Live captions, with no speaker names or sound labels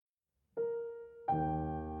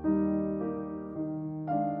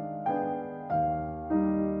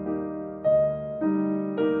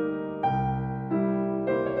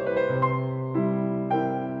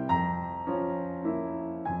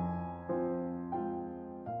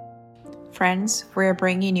friends, we are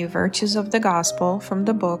bringing you Virtues of the Gospel from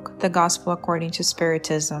the book The Gospel According to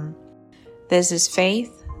Spiritism. This is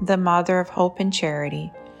Faith, the Mother of Hope and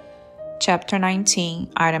Charity. Chapter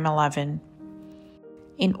 19, Item 11.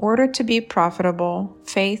 In order to be profitable,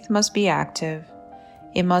 faith must be active.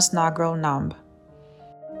 It must not grow numb.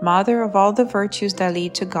 Mother of all the virtues that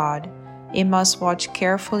lead to God, it must watch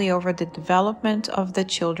carefully over the development of the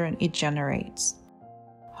children it generates.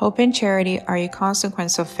 Hope and charity are a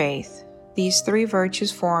consequence of faith. These three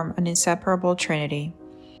virtues form an inseparable trinity.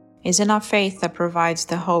 Is it not faith that provides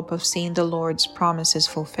the hope of seeing the Lord's promises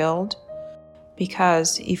fulfilled?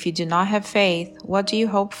 Because if you do not have faith, what do you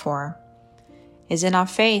hope for? Is it not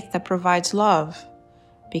faith that provides love?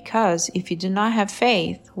 Because if you do not have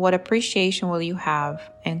faith, what appreciation will you have,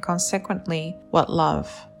 and consequently, what love?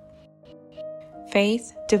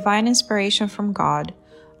 Faith, divine inspiration from God,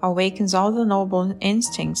 awakens all the noble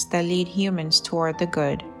instincts that lead humans toward the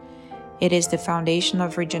good. It is the foundation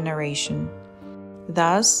of regeneration.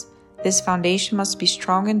 Thus, this foundation must be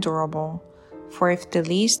strong and durable, for if the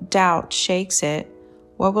least doubt shakes it,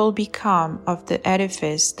 what will become of the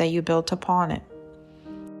edifice that you built upon it?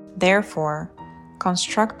 Therefore,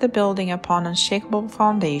 construct the building upon unshakable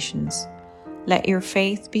foundations. Let your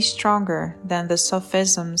faith be stronger than the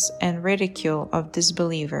sophisms and ridicule of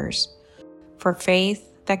disbelievers, for faith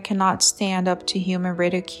that cannot stand up to human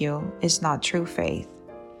ridicule is not true faith.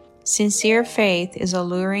 Sincere faith is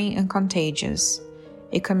alluring and contagious.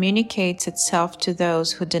 It communicates itself to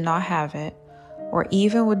those who do not have it, or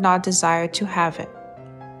even would not desire to have it.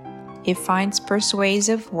 It finds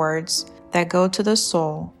persuasive words that go to the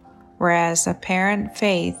soul, whereas apparent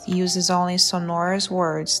faith uses only sonorous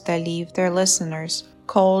words that leave their listeners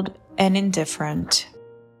cold and indifferent.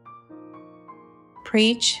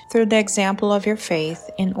 Preach through the example of your faith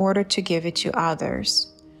in order to give it to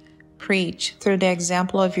others. Preach through the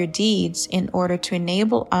example of your deeds in order to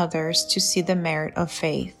enable others to see the merit of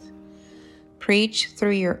faith. Preach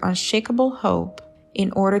through your unshakable hope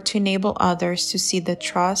in order to enable others to see the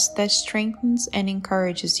trust that strengthens and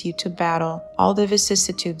encourages you to battle all the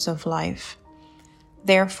vicissitudes of life.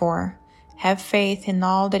 Therefore, have faith in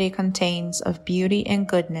all that it contains of beauty and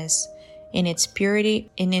goodness, in its purity,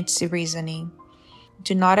 in its reasoning.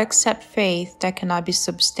 Do not accept faith that cannot be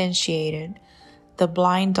substantiated, the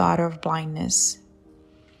blind daughter of blindness.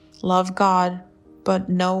 Love God, but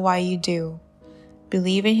know why you do.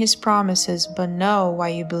 Believe in His promises, but know why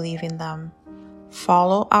you believe in them.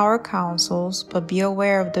 Follow our counsels, but be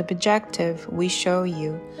aware of the objective we show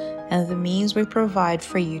you and the means we provide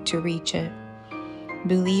for you to reach it.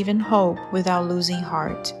 Believe in hope without losing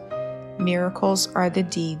heart. Miracles are the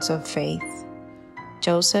deeds of faith.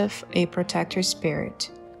 Joseph, a Protector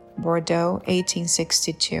Spirit, Bordeaux,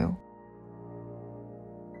 1862.